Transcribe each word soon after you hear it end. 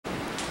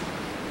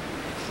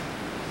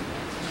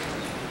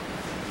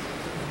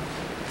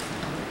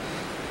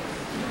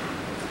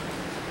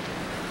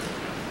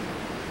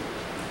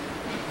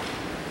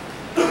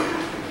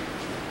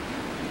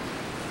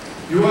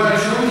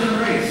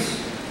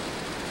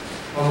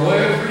a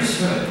royal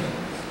priesthood,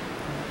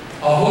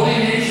 a holy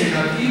nation,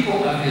 a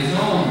people of his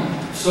own,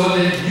 so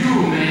that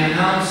you may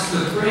announce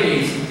the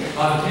praise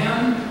of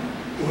him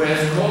who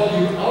has called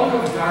you out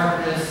of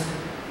darkness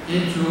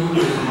into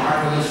his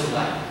marvelous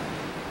light.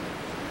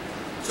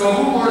 So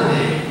who were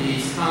they,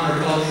 these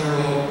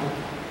countercultural,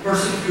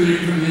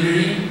 persecuted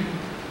community,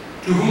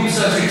 to whom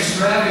such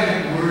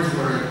extravagant words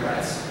were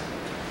addressed?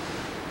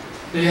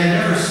 They had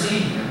never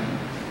seen him,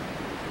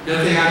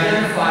 yet they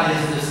identified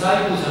as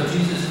disciples of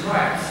Jesus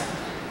Christ.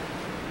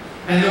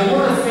 And the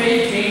word of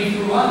faith came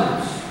through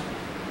others,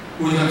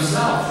 who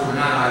themselves were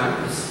not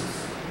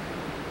eyewitnesses.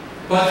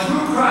 But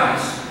through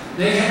Christ,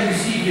 they had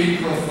received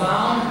a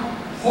profound,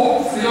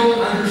 hope-filled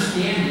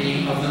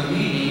understanding of the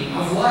meaning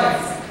of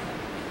life,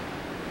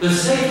 the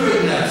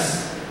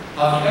sacredness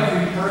of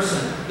every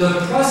person,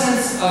 the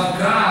presence of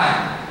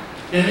God,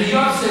 and the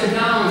ups and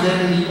downs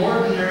and in the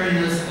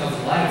ordinariness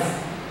of life.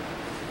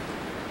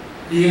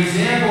 The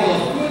example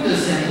of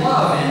goodness and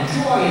love and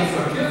joy and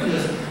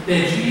forgiveness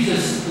that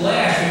Jesus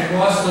splashed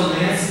across the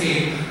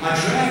landscape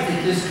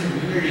attracted this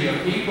community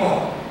of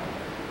people.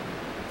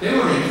 They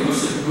were an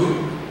inclusive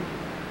group.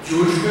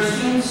 Jewish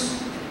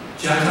Christians,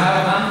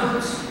 Gentile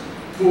converts,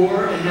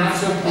 poor and not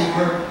so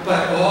poor,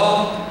 but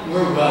all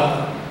were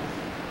welcome.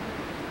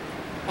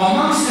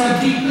 Amongst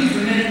them, deeply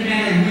committed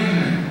men and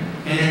women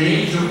in an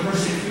age of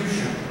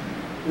persecution,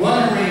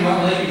 wondering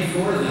what lay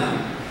before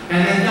them,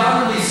 and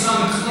undoubtedly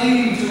some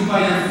clinging to by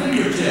their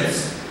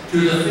fingertips to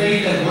the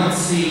faith that once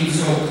seemed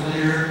so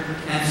clear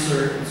and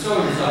certain.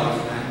 So it has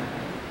always been.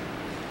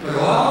 But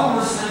all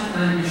were sent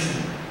on a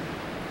mission.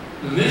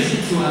 The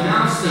mission to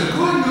announce the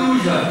good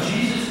news of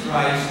Jesus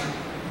Christ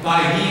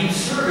by being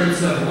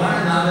servants of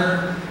one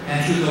another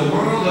and to the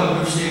world of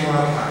which they were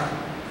a part.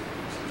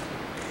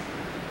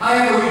 I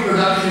have a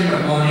reproduction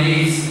of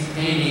Monet's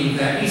painting,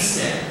 The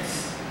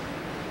Haystacks.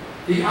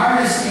 The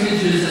artist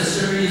images a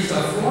series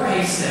of 4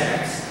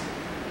 haystacks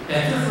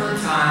at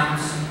different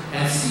times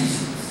and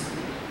seasons.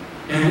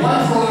 In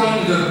one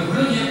drawing, the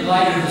brilliant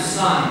light of the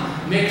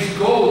sun makes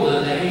gold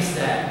in the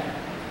haystack.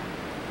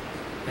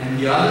 And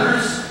the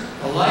others,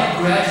 the light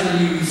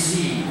gradually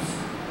recedes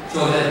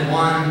so that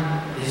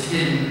one is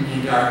hidden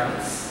in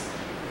darkness.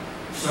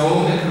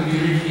 So the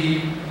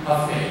community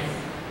of faith,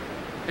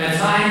 at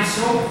times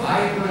so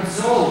vibrant,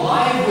 so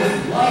alive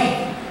with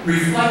light,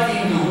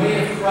 reflecting the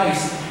way of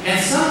Christ, and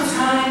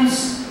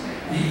sometimes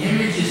the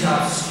image is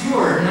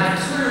obscured, not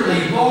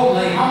clearly,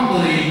 boldly,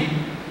 humbly,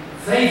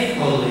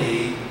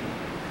 faithfully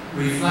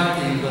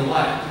reflecting the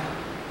light.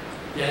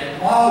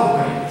 Yet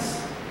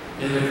always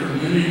in the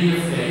community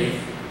of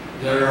faith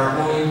there are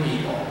holy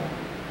people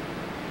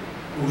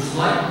whose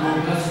light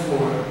will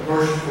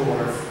burst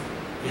forth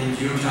in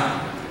due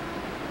time.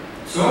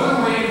 So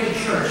the way of the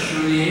church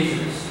through the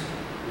ages,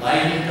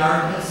 light and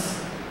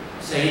darkness,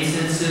 saints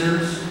and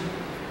sinners,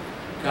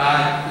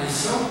 God is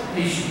so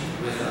patient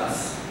with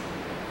us.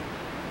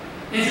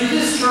 Into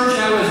this church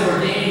I was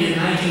ordained in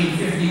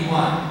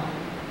 1951.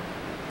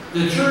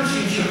 The church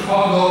in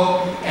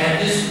Chicago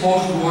at this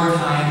post-war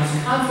time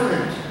was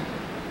confident,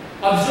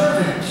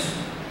 observant,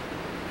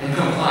 and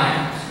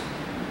compliant.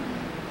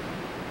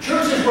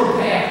 Churches were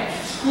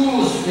packed,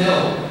 schools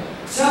filled,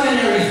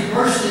 seminaries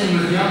bursting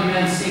with young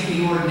men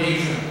seeking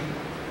ordination,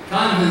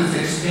 convents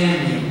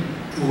expanding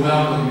to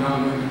welcome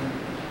young women.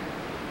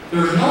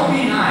 There is no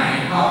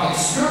denying how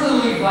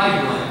externally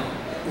vibrant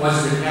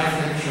was the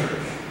Catholic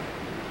Church.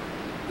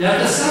 Yet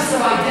the sense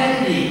of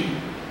identity,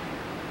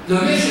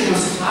 the mission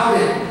was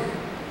clouded.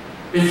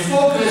 Its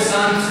focus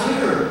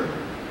unclear.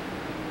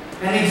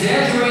 An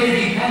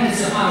exaggerated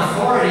dependence upon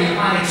authority,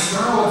 upon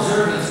external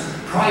observance.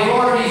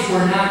 Priorities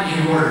were not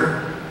in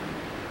order.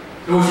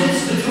 There was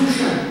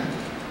institution,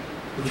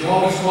 which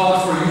always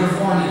calls for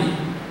uniformity,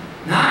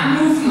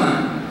 not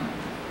movement,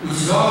 which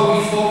is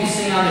always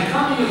focusing on the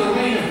coming of the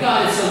reign of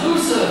God. It's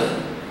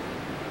elusive.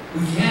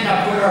 We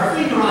cannot put our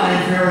finger on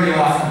it very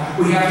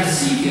often. We have to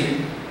seek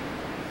it.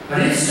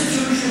 But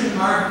institution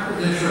marked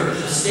the church,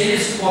 a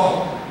status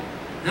quo,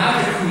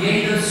 not a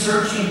creative,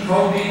 searching,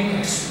 probing,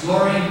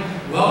 exploring,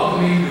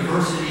 welcoming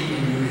diversity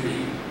and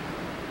unity.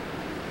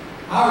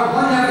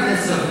 One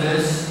evidence of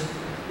this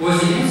was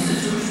the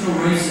institutional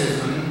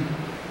racism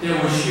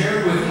that was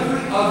shared with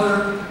every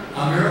other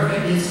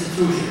American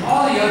institution,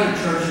 all the other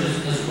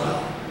churches as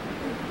well.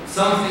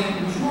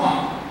 Something was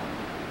wrong.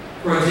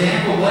 For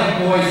example, black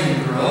boys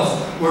and girls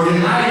were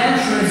denied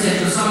entrance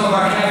into some of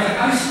our Catholic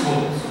high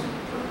schools.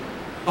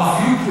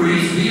 A few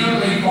priests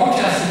vehemently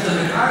protested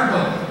to the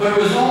Cardinal, but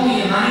it was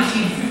only in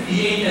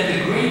 1958 that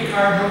the great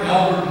Cardinal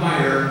Albert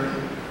Meyer,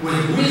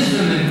 with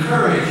wisdom and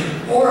courage,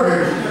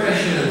 ordered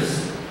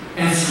parishes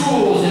and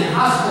schools and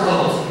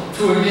hospitals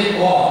to admit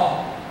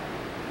all.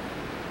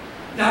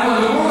 Now,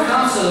 when the World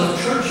Council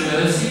of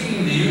Churches,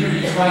 seeking the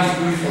unity of Christ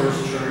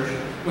Resource Church,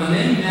 when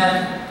they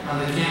met on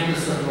the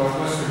campus of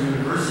Northwestern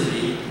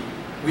University,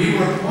 we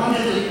were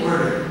pointedly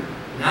ordered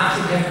not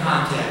to have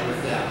contact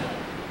with them.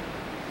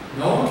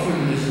 No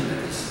humanism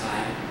at this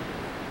time.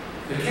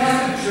 The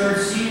Catholic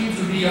Church seemed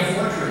to be a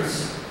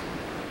fortress,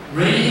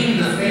 reining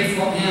the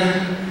faithful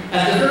in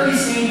at the very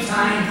same same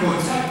time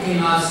protecting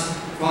us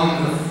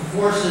from the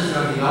forces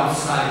of the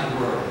outside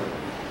world.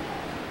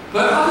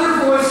 But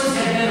other voices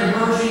had been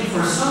emerging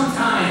for some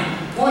time,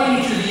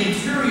 pointing to the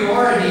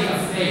interiority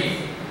of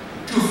faith,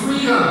 to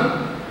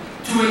freedom,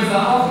 to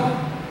involvement.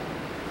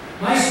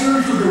 My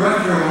spiritual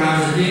director when I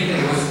was a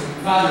deacon was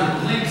Father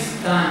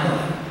Blinks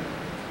Donnelly.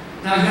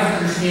 Now you have to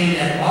understand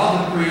that all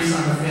the priests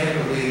on the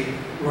faculty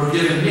were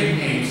given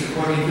nicknames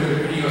according to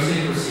their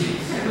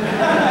idiosyncrasies.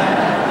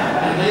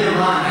 And later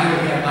on I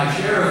would have my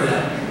share of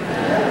them.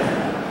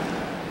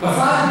 But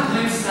Father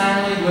Blinks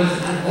Donnelly was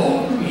an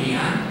older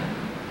man,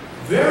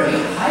 very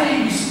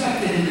highly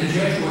respected in the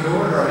Jesuit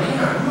order. He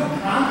had a real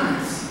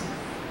prominence.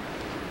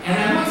 And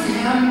I went to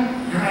him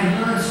and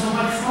I learned so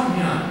much from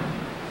him.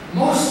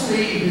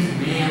 Mostly his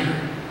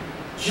manner,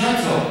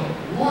 gentle,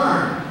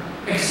 warm,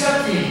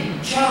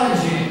 accepting,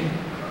 challenging.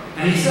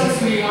 And he said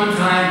to me one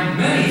time,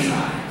 many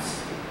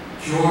times,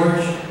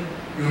 "George,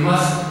 you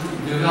must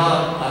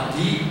develop a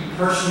deep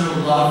personal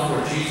love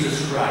for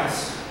Jesus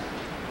Christ."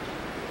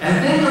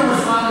 And then there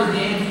was Father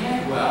Dan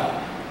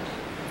Cantwell.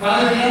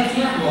 Father Dan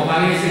Cantwell,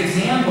 by his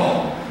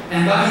example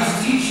and by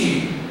his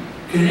teaching,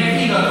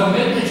 connecting a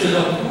commitment to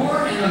the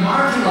poor and the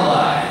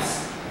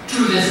marginalized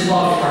to this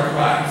love for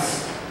Christ.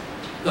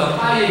 The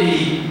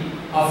piety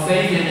of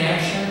faith in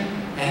action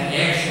and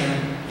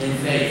action in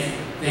faith.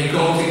 They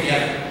go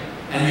together,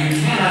 and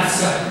you cannot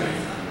separate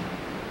them.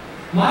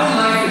 My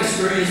life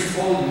experience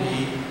told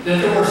me that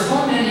there were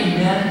so many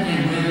men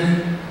and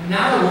women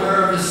not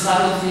aware of the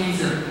subtleties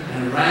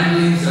and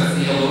wranglings of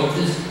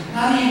theologians,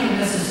 not even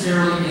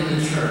necessarily in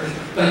the church,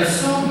 but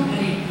so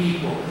many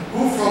people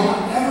who from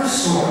whatever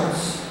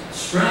source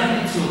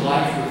sprang into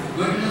life with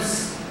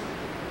goodness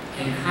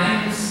and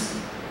kindness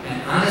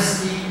and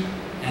honesty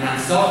and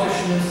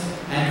unselfishness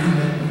and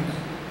commitment.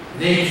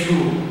 They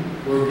too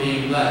were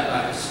being led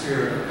by the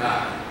Spirit of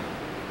God.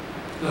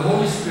 The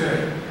Holy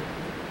Spirit.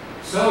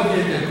 So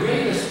did the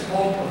greatest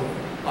pope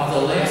of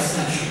the last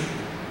century,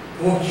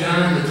 Pope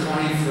John the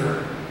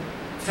 23rd,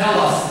 tell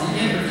us the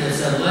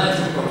impetus that led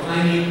to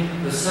proclaiming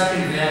the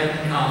Second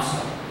Vatican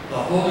Council. The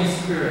Holy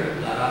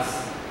Spirit led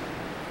us.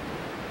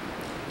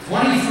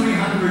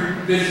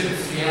 2,300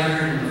 bishops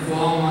gathered in the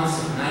fall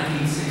months of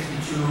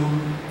 1962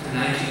 to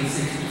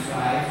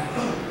 1965,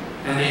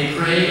 and they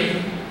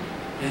prayed,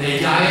 and they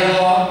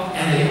dialogued,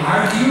 and they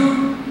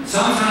argued,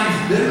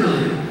 sometimes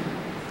bitterly,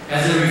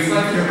 as they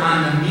reflected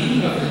on the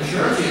meaning of the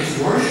church, its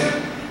worship,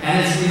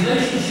 and its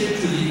relationship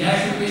to the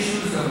actual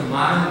issues of the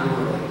modern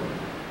world.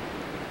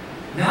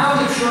 Now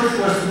the church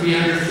was to be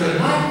understood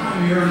not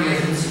primarily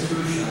as an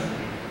institution,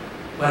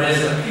 but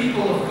as a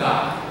people of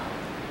God.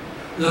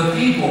 The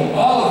people,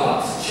 all of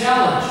us,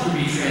 challenged to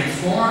be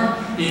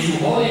transformed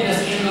into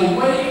holiness in the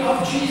way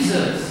of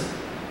Jesus.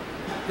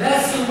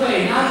 That's the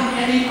way, not in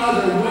any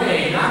other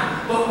way,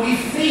 not what we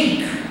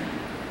think,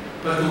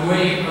 but the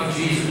way of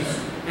Jesus.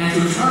 And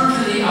to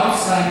turn to the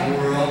outside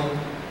world,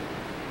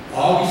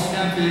 always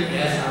tempted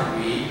as are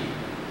we,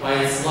 by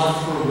its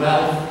lust for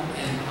wealth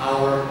and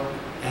power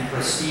and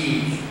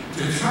prestige,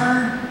 to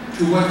turn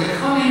to what the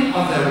coming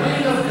of the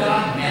reign of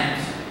God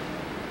meant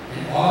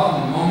in all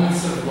the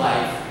moments of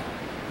life,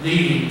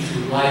 leading to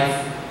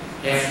life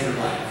after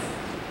life.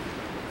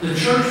 The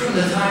church from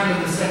the time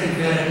of the Second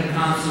Vatican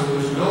Council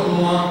was no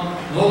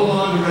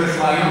longer a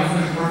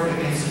triumphant,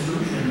 perfect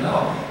institution,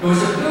 no. It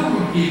was a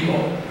pilgrim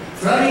people,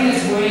 threading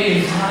its way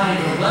in time,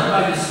 but led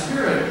by the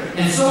Spirit,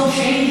 and so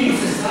changing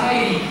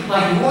society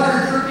like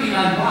water dripping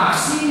on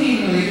rocks,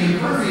 seemingly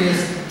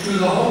impervious to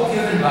the hope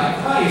given by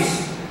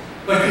Christ,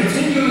 but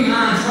continuing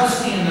on,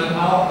 trusting in the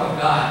power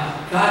of God.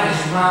 God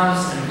has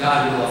promised, and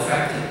God will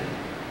effect it.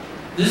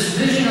 This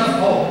vision of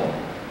hope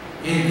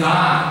in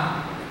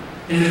God,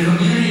 in the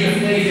community of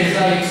faith, as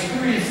I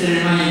experienced it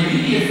in my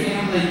immediate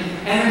family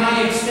and in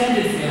my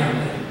extended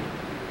family,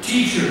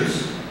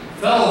 teachers,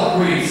 fellow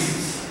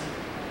priests,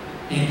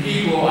 and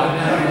people I've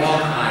met of all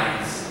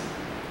kinds.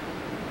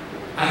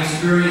 I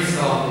experienced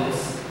all this,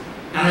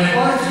 and I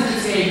brought it to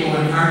the table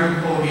when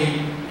Cardinal Cody,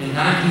 in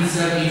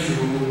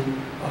 1972,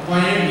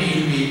 appointed me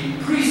to be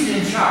priest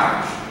in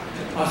charge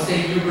of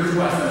St. Hubert's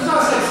West. There's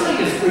no such thing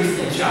as priest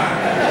in charge.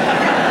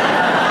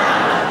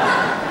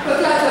 But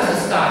that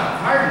doesn't stop a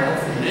cardinal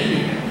from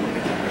naming it.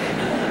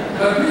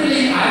 But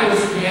really, I was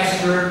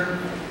pastor,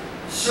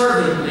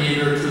 servant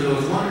leader to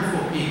those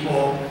wonderful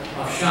people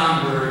of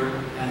Schaumburg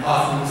and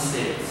Hoffman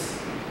Estates.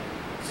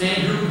 St.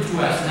 Hubert's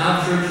West,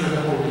 now Church of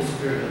the Holy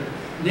Spirit,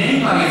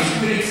 named by its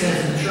critics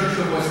as the Church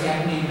of what's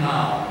happening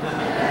now.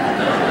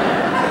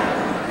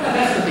 Yeah,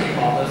 that's what they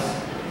called us.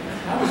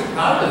 I was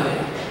proud of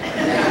it.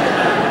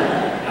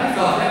 I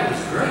thought that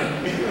was great.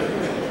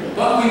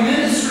 But we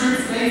ministered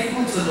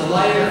faithful to the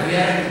light of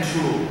Vatican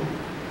II.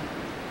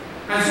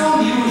 I'm so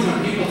amused when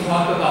people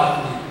talk about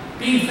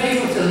being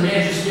faithful to the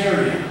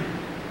magisterium.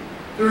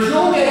 There is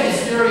no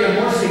magisterium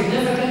more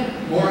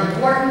significant, more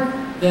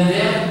important than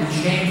that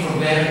which came from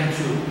Vatican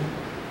II.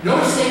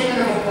 No statement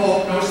of a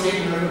pope, no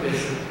statement of a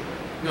bishop.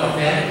 No,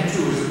 Vatican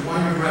II is a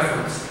point of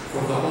reference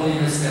for the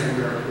holiness that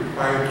we are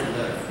required to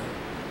live.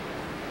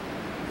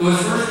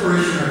 Those first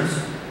parishioners,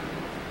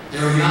 they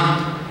were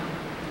young,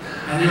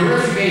 and they were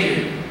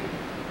educated,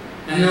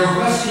 and they were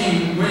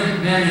questioning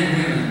men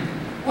and women.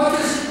 What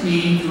does it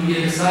mean to be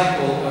a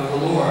disciple of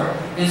the Lord?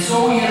 And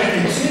so we had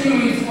a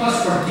continuing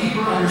thrust for deeper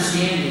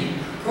understanding.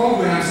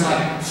 Programs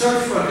like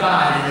Search for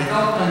God and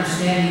Adult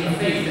Understanding of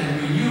Faith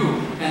and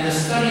Renew and the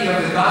study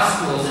of the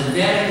Gospels and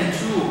Vatican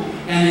II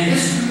and the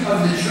history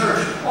of the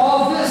Church.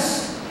 All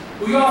this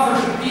we offer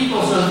to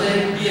people so that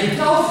they be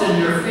adults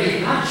in their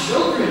faith, not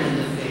children in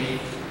the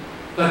faith,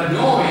 but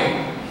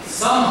knowing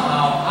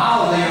somehow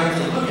how they are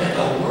to look at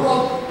the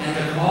world and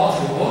the call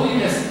to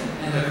holiness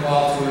and the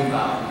call to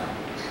involvement.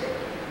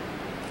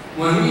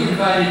 When we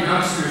invited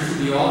youngsters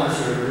to be altar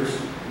servers,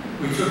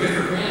 we took it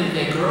for granted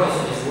that girls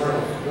as well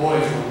as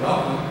boys were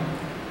welcome.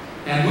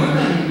 And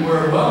women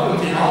were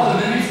welcomed in all the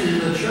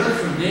ministries of the church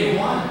from day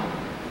one.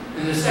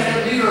 And the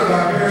second leader of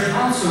our parish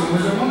council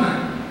was a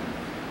woman.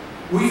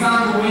 We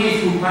found a way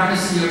through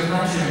primacy of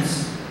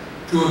conscience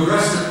to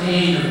address the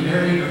pain of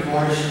married,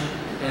 divorced,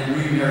 and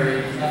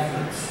remarried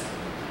Catholics.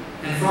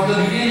 And from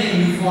the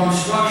beginning, we formed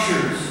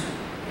structures,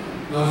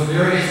 those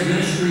various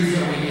ministries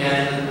that we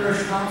had in the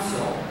parish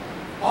council.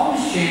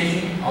 Always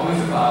changing, always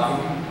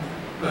evolving,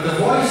 but the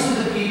voice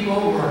of the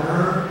people were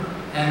heard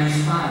and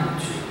responded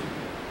to.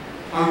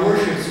 Our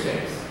worship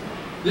space,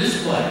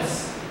 this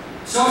place,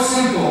 so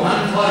simple,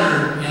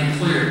 uncluttered, and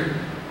clear,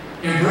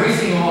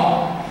 embracing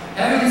all,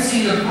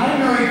 evidencing the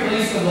primary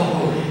place of the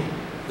holy,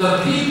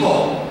 the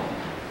people,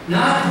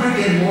 not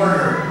brick and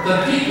mortar.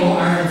 The people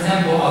are the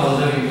temple of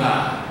the living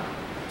God.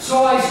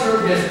 So I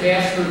served as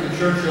pastor of the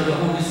Church of the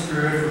Holy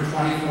Spirit for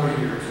 24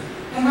 years,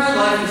 and my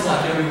life is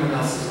like everyone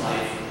else's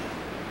life.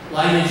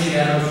 Light and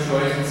shadows,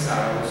 joys and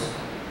sorrows.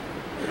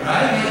 But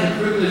I've had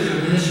the privilege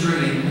of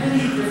ministering in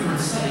many different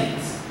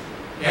settings.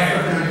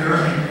 African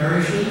American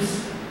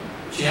parishes,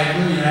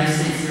 chaplain of the United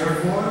States Air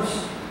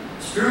Force,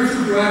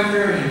 spiritual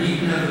director and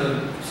deacon of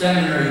the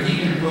seminary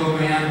deacon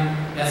program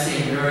at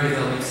St. Mary's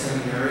Lake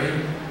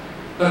Seminary.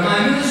 But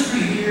my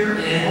ministry here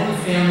at Holy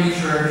Family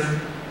Church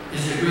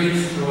is the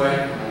greatest joy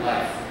of my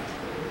life.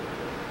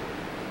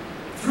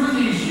 Through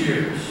these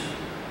years,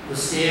 the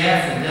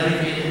staff and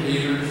dedicated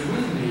leaders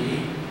with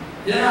me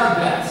did our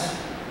best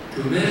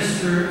to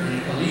minister in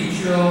a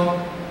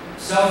collegial,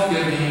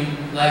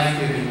 self-giving,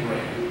 life-giving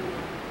way.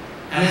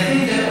 And I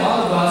think that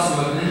all of us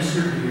who have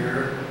ministered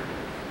here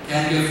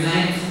can give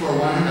thanks for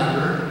one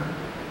another,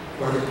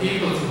 for the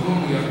people to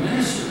whom we have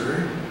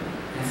ministered,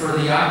 and for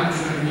the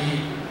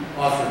opportunity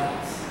offered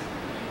us.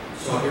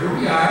 So here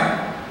we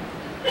are,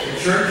 the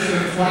church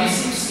of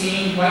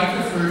 2016, quite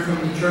different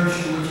from the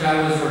church to which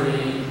I was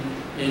ordained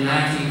in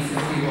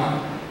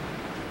 1951.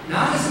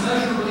 Not as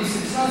measurably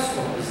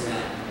successful as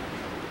then,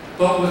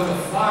 but with a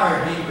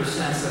far deeper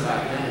sense of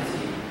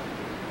identity,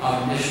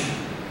 of mission.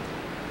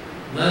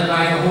 Led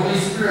by the Holy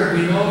Spirit,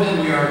 we know that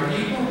we are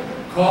people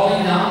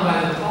calling down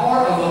by the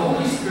power of the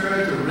Holy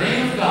Spirit the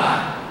reign of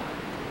God,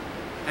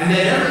 and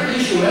that every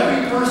issue,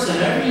 every person,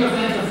 every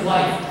event of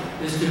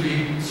life is to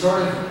be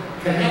sort of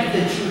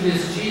connected to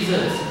this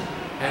Jesus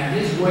and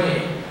His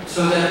way,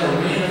 so that the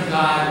reign of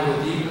God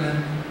will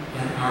deepen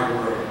in our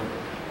world.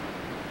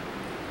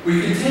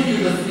 We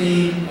continue the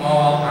theme,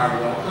 All Are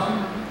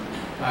Welcome,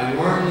 by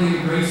warmly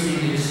embracing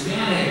the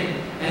Hispanic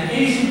and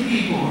Asian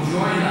people who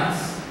join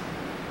us.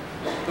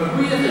 But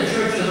we at the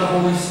Church of the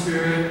Holy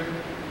Spirit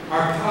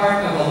are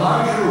part of a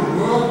larger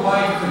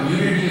worldwide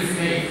community of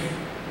faith.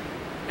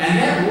 And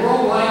that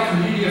worldwide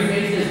community of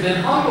faith has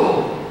been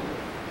humbled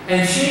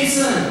and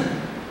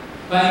chastened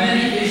by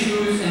many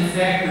issues and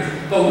factors.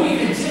 But we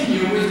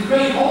continue with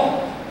great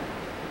hope,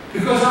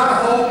 because our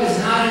hope is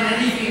not in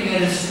anything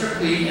that is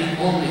strictly and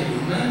only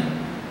human.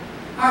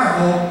 Our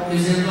hope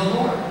is in the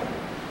Lord,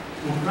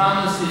 who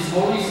promised His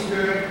Holy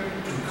Spirit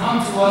to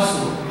come to us,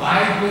 to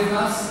abide with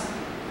us.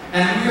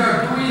 And we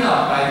are buoyed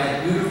up by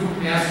that beautiful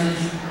passage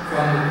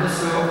from the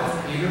Epistle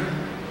of Peter.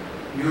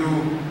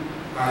 You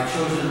are a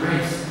chosen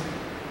race,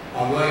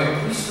 a royal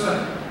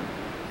priesthood,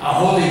 a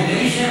holy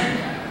nation,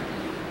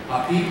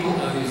 a people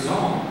of His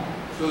own,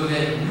 so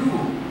that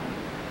you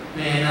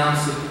may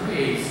announce the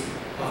praise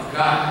of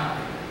God,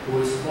 who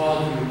has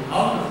called you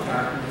out of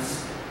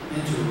darkness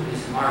into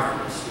His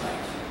marvelous light.